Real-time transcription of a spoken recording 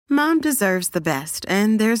Mom deserves the best,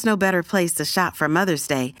 and there's no better place to shop for Mother's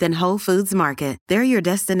Day than Whole Foods Market. They're your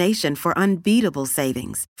destination for unbeatable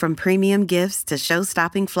savings, from premium gifts to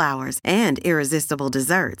show-stopping flowers and irresistible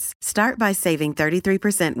desserts. Start by saving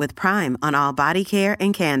 33% with Prime on all body care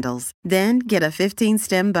and candles. Then get a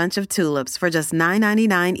 15-stem bunch of tulips for just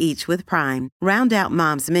 $9.99 each with Prime. Round out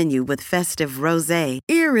Mom's menu with festive rosé,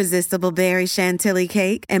 irresistible berry chantilly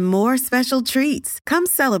cake, and more special treats. Come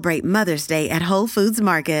celebrate Mother's Day at Whole Foods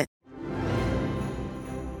Market.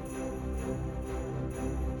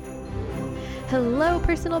 Hello,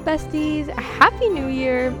 personal besties. Happy New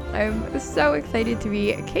Year. I'm so excited to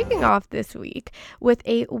be kicking off this week with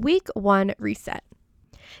a week 1 reset.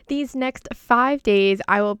 These next 5 days,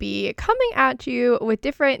 I will be coming at you with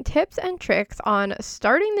different tips and tricks on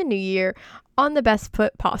starting the new year on the best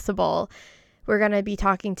foot possible. We're going to be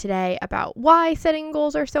talking today about why setting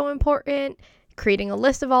goals are so important, creating a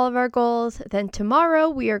list of all of our goals. Then tomorrow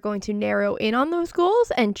we are going to narrow in on those goals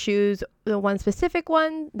and choose the one specific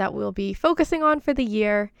one that we'll be focusing on for the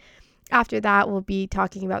year. After that, we'll be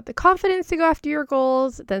talking about the confidence to go after your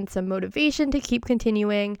goals, then some motivation to keep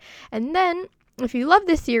continuing. And then if you love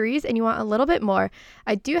this series and you want a little bit more,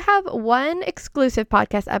 I do have one exclusive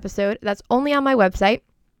podcast episode that's only on my website.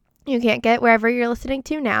 You can't get wherever you're listening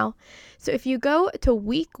to now. So if you go to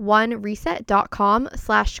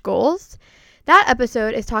week1reset.com/goals, that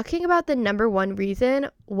episode is talking about the number one reason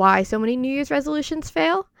why so many New Year's resolutions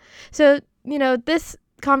fail. So, this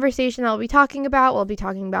conversation that we'll be talking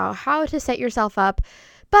about how to set yourself up.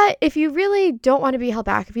 But if you really don't want to be held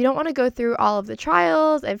back, if you don't want to go through all of the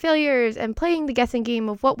trials and failures and playing the guessing game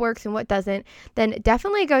of what works and what doesn't, then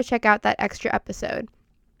definitely go check out that extra episode.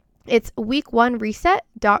 It's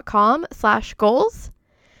week1reset.com/goals.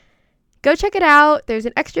 Go check it out. There's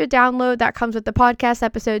an extra download that comes with the podcast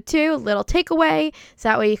episode too, a little takeaway, so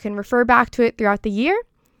that way you can refer back to it throughout the year.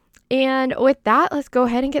 And with that, let's go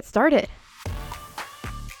ahead and get started.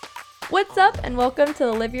 What's up, and welcome to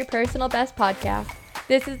the Live Your Personal Best podcast.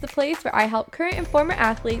 This is the place where I help current and former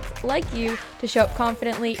athletes like you to show up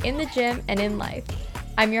confidently in the gym and in life.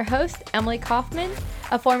 I'm your host, Emily Kaufman,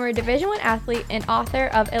 a former Division I athlete and author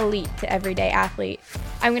of Elite to Everyday Athlete.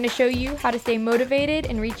 I'm going to show you how to stay motivated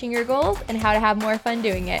in reaching your goals and how to have more fun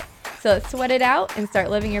doing it. So let's sweat it out and start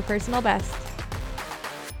living your personal best.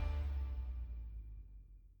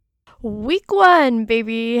 Week 1,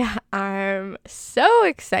 baby. I'm so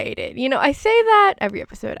excited. I say that every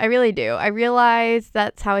episode. I really do. I realize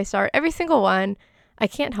that's how I start every single one. I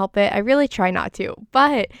can't help it. I really try not to.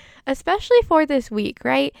 But especially for this week,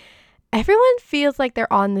 right? Everyone feels like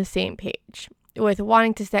they're on the same page with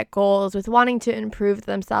wanting to set goals, with wanting to improve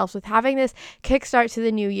themselves, with having this kickstart to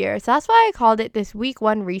the new year. So that's why I called it this week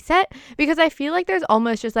 1 reset, because I feel like there's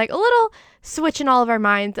almost just like a little switch in all of our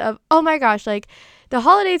minds of, oh my gosh, like the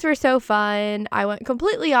holidays were so fun. I went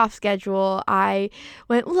completely off schedule. I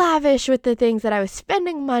went lavish with the things that I was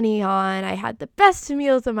spending money on. I had the best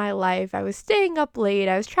meals of my life. I was staying up late.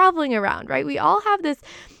 I was traveling around, right? We all have this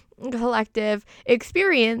collective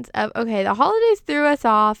experience of, okay, the holidays threw us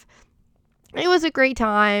off. It was a great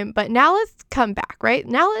time, but now let's come back, right?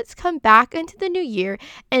 Now let's come back into the new year.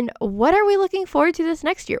 And what are we looking forward to this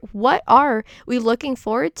next year? What are we looking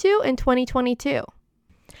forward to in 2022?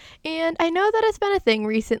 And I know that it's been a thing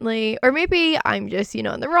recently, or maybe I'm just,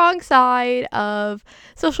 on the wrong side of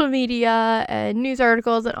social media and news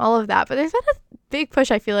articles and all of that. But there's been a big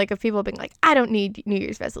push, I feel like, of people being like, I don't need New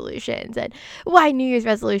Year's resolutions, and why New Year's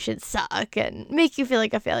resolutions suck and make you feel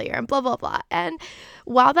like a failure and blah, blah, blah. And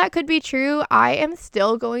while that could be true, I am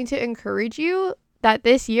still going to encourage you that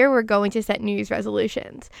this year we're going to set New Year's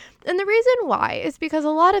resolutions. And the reason why is because a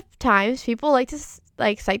lot of times people like to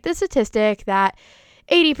cite the statistic that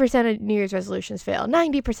 80% of New Year's resolutions fail,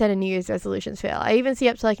 90% of New Year's resolutions fail. I even see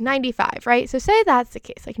up to 95, right? So say that's the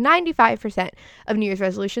case, 95% of New Year's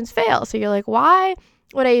resolutions fail. So you're like, why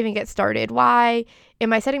would I even get started? Why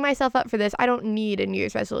am I setting myself up for this? I don't need a New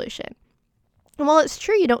Year's resolution. And while it's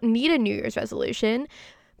true, you don't need a New Year's resolution,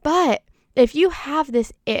 but if you have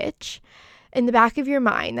this itch in the back of your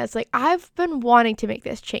mind that's like, I've been wanting to make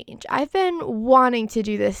this change. I've been wanting to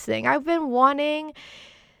do this thing. I've been wanting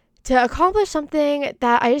to accomplish something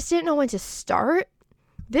that I just didn't know when to start.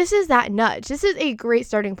 This is that nudge. This is a great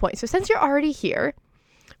starting point. So since you're already here,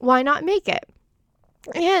 why not make it?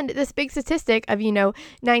 And this big statistic of,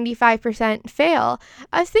 95% fail,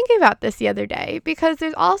 I was thinking about this the other day because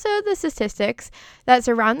there's also the statistics that's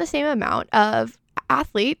around the same amount of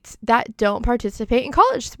athletes that don't participate in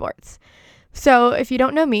college sports. So if you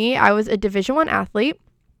don't know me, I was a Division I athlete.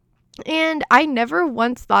 And I never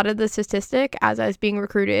once thought of the statistic as I was being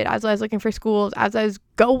recruited, as I was looking for schools, as I was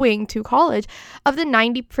going to college, of the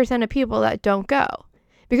 90% of people that don't go.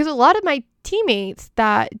 Because a lot of my teammates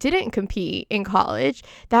that didn't compete in college,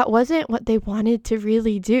 that wasn't what they wanted to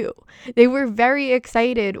really do. They were very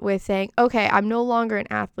excited with saying, okay, I'm no longer an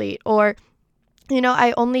athlete, or,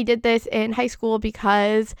 I only did this in high school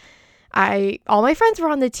because all my friends were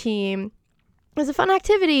on the team. It was a fun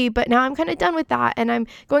activity, but now I'm kind of done with that and I'm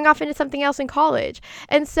going off into something else in college.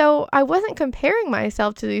 And so I wasn't comparing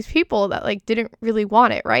myself to these people that didn't really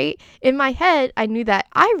want it, right? In my head, I knew that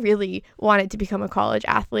I really wanted to become a college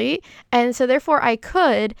athlete. And so therefore I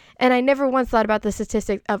could, and I never once thought about the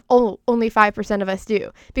statistics of, only 5% of us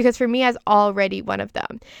do, because for me, I was already one of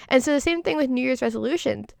them. And so the same thing with New Year's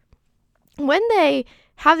resolutions. When they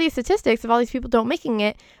have these statistics of all these people don't making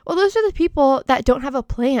it, well, those are the people that don't have a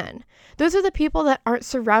plan. Those are the people that aren't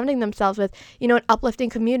surrounding themselves with, an uplifting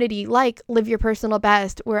community like Live Your Personal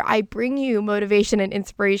Best, where I bring you motivation and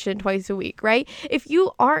inspiration twice a week, right? If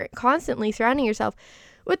you aren't constantly surrounding yourself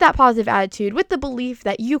with that positive attitude, with the belief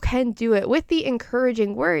that you can do it, with the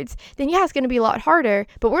encouraging words, then yeah, it's going to be a lot harder,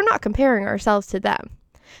 but we're not comparing ourselves to them.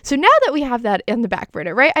 So now that we have that on the back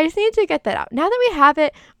burner, right? I just need to get that out. Now that we have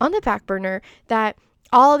it on the back burner, that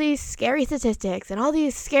all these scary statistics and all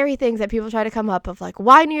these scary things that people try to come up of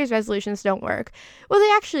why New Year's resolutions don't work. Well,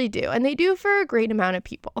 they actually do. And they do for a great amount of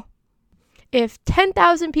people. If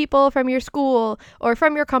 10,000 people from your school or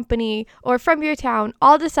from your company or from your town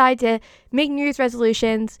all decide to make New Year's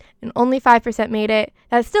resolutions and only 5% made it,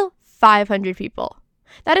 that's still 500 people.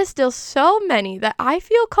 That is still so many that I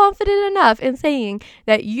feel confident enough in saying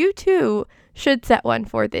that you too should set one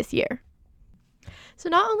for this year. So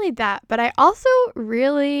not only that, but I also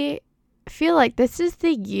really feel like this is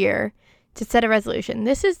the year to set a resolution.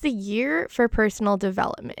 This is the year for personal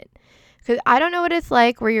development. Because I don't know what it's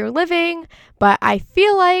like where you're living, but I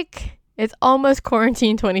feel like it's almost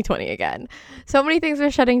quarantine 2020 again. So many things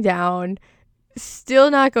are shutting down. Still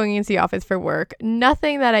not going into the office for work.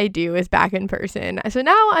 Nothing that I do is back in person. So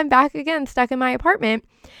now I'm back again, stuck in my apartment.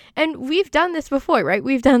 And we've done this before, right?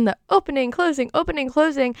 We've done the opening, closing,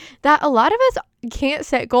 that a lot of us can't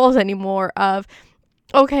set goals anymore of,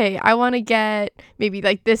 okay, I want to get maybe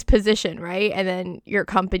this position, right? And then your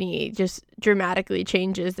company just dramatically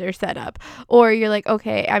changes their setup. Or you're like,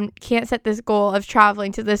 okay, I can't set this goal of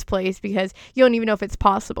traveling to this place because you don't even know if it's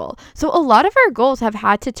possible. So a lot of our goals have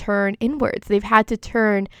had to turn inwards. They've had to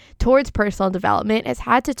turn towards personal development. It's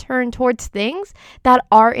had to turn towards things that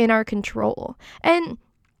are in our control. And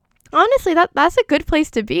honestly, that's a good place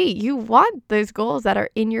to be. You want those goals that are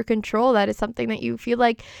in your control. That is something that you feel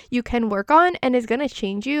like you can work on and is going to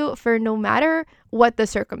change you for no matter what the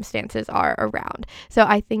circumstances are around. So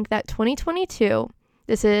I think that 2022,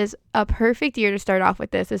 this is a perfect year to start off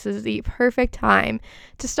with this. This is the perfect time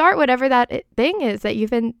to start whatever that thing is that you've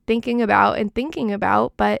been thinking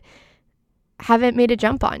about, but haven't made a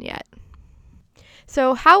jump on yet.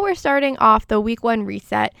 So how we're starting off the week 1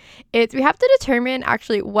 reset is we have to determine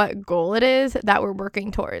actually what goal it is that we're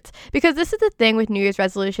working towards. Because this is the thing with New Year's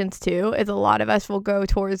resolutions too, is a lot of us will go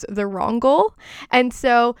towards the wrong goal. And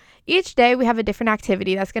so each day we have a different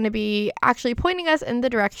activity that's going to be actually pointing us in the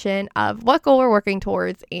direction of what goal we're working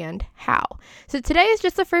towards and how. So today is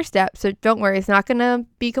just the first step. So don't worry, it's not going to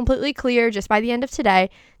be completely clear just by the end of today.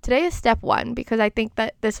 Today is step 1 because I think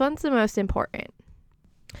that this one's the most important.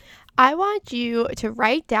 I want you to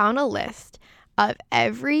write down a list of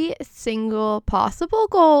every single possible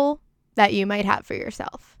goal that you might have for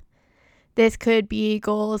yourself. This could be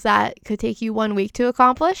goals that could take you 1 week to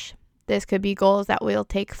accomplish. This could be goals that will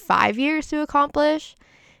take 5 years to accomplish,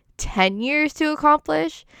 10 years to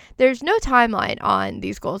accomplish. There's no timeline on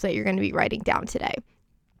these goals that you're going to be writing down today.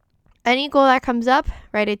 Any goal that comes up,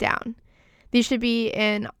 write it down. These should be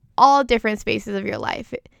in all different spaces of your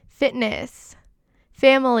life. Fitness,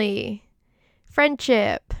 family,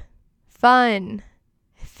 friendship, fun,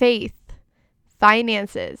 faith,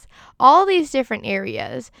 finances, all these different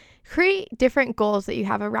areas. Create different goals that you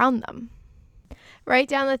have around them. Write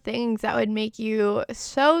down the things that would make you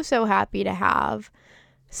so happy to have,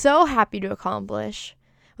 so happy to accomplish.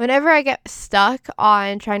 Whenever I get stuck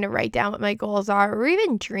on trying to write down what my goals are, or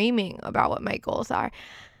even dreaming about what my goals are,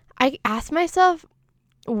 I ask myself,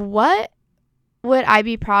 what would I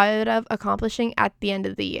be proud of accomplishing at the end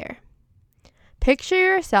of the year? Picture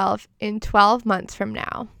yourself in 12 months from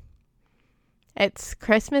now. It's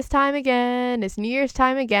Christmas time again. It's New Year's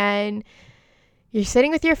time again. You're sitting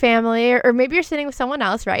with your family, or maybe you're sitting with someone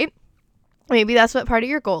else, right? Maybe that's what part of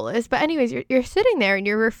your goal is. But anyways, you're sitting there and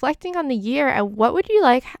you're reflecting on the year, and what would you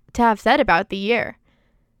like to have said about the year?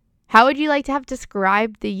 How would you like to have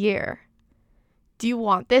described the year? Do you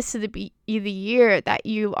want this to be the year that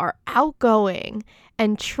you are outgoing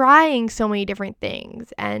and trying so many different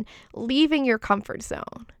things and leaving your comfort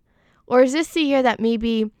zone? Or is this the year that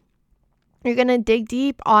maybe you're going to dig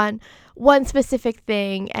deep on one specific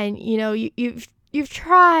thing and, you've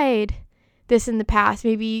tried this in the past.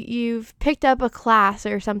 Maybe you've picked up a class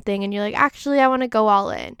or something and you're like, actually, I want to go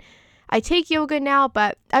all in. I take yoga now,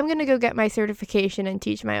 but I'm going to go get my certification and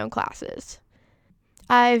teach my own classes.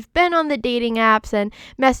 I've been on the dating apps and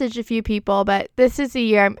messaged a few people, but this is the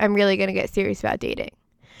year I'm really going to get serious about dating.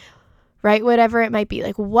 Right? Whatever it might be.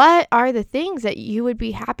 Like, what are the things that you would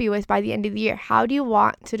be happy with by the end of the year? How do you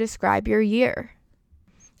want to describe your year?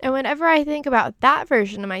 And whenever I think about that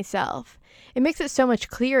version of myself, it makes it so much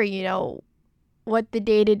clearer, what the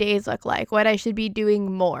day-to-days look like, what I should be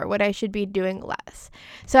doing more, what I should be doing less.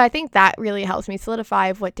 So I think that really helps me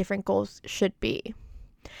solidify what different goals should be.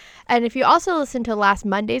 And if you also listen to last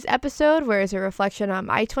Monday's episode, where it's a reflection on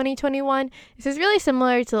my 2021, this is really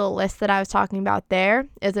similar to the list that I was talking about there.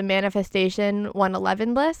 It's a Manifestation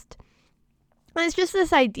 111 list. And it's just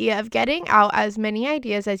this idea of getting out as many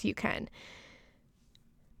ideas as you can,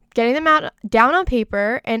 getting them out down on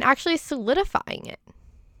paper and actually solidifying it.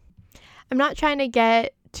 I'm not trying to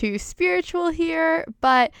get too spiritual here,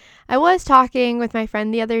 but I was talking with my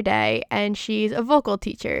friend the other day, and she's a vocal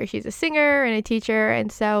teacher. She's a singer and a teacher, and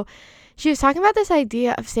so she was talking about this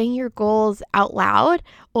idea of saying your goals out loud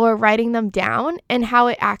or writing them down and how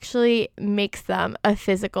it actually makes them a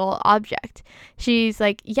physical object. She's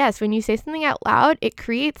like, yes, when you say something out loud, it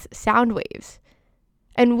creates sound waves.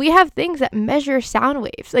 And we have things that measure sound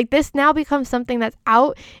waves. Like, this now becomes something that's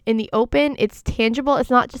out in the open. It's tangible. It's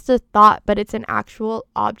not just a thought, but it's an actual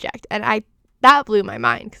object. And that blew my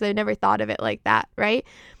mind because I never thought of it like that, right?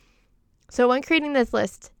 So when creating this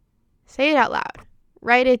list, say it out loud.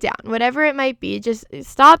 Write it down. Whatever it might be, just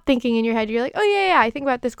stop thinking in your head. You're like, oh, yeah, I think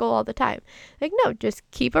about this goal all the time. Like, no, just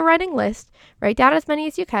keep a running list. Write down as many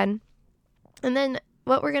as you can. And then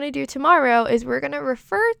what we're going to do tomorrow is we're going to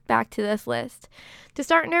refer back to this list to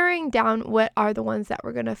start narrowing down what are the ones that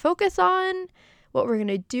we're going to focus on, what we're going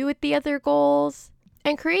to do with the other goals,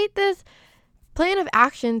 and create this plan of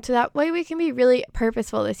action so that way we can be really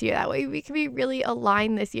purposeful this year. That way we can be really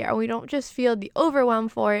aligned this year and we don't just feel the overwhelm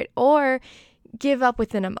for it or give up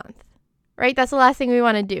within a month, right? That's the last thing we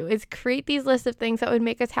want to do is create these lists of things that would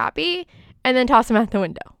make us happy and then toss them out the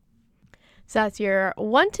window. So that's your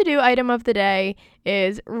one to-do item of the day,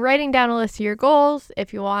 is writing down a list of your goals.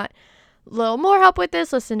 If you want a little more help with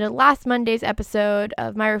this, listen to last Monday's episode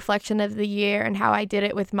of my reflection of the year and how I did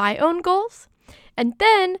it with my own goals. And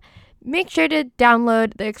then make sure to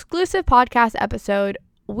download the exclusive podcast episode,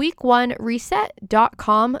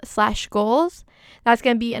 week1reset.com/goals. That's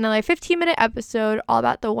going to be another 15-minute episode all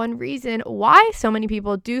about the one reason why so many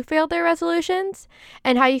people do fail their resolutions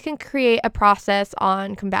and how you can create a process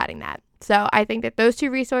on combating that. So I think that those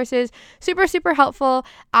two resources, super, super helpful.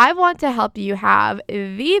 I want to help you have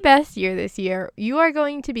the best year this year. You are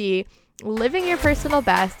going to be living your personal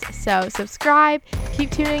best. So subscribe,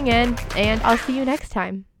 keep tuning in, and I'll see you next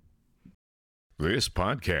time. This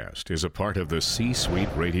podcast is a part of the C-Suite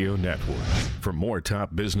Radio Network. For more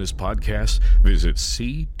top business podcasts, visit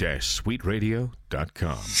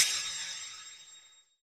c-suiteradio.com.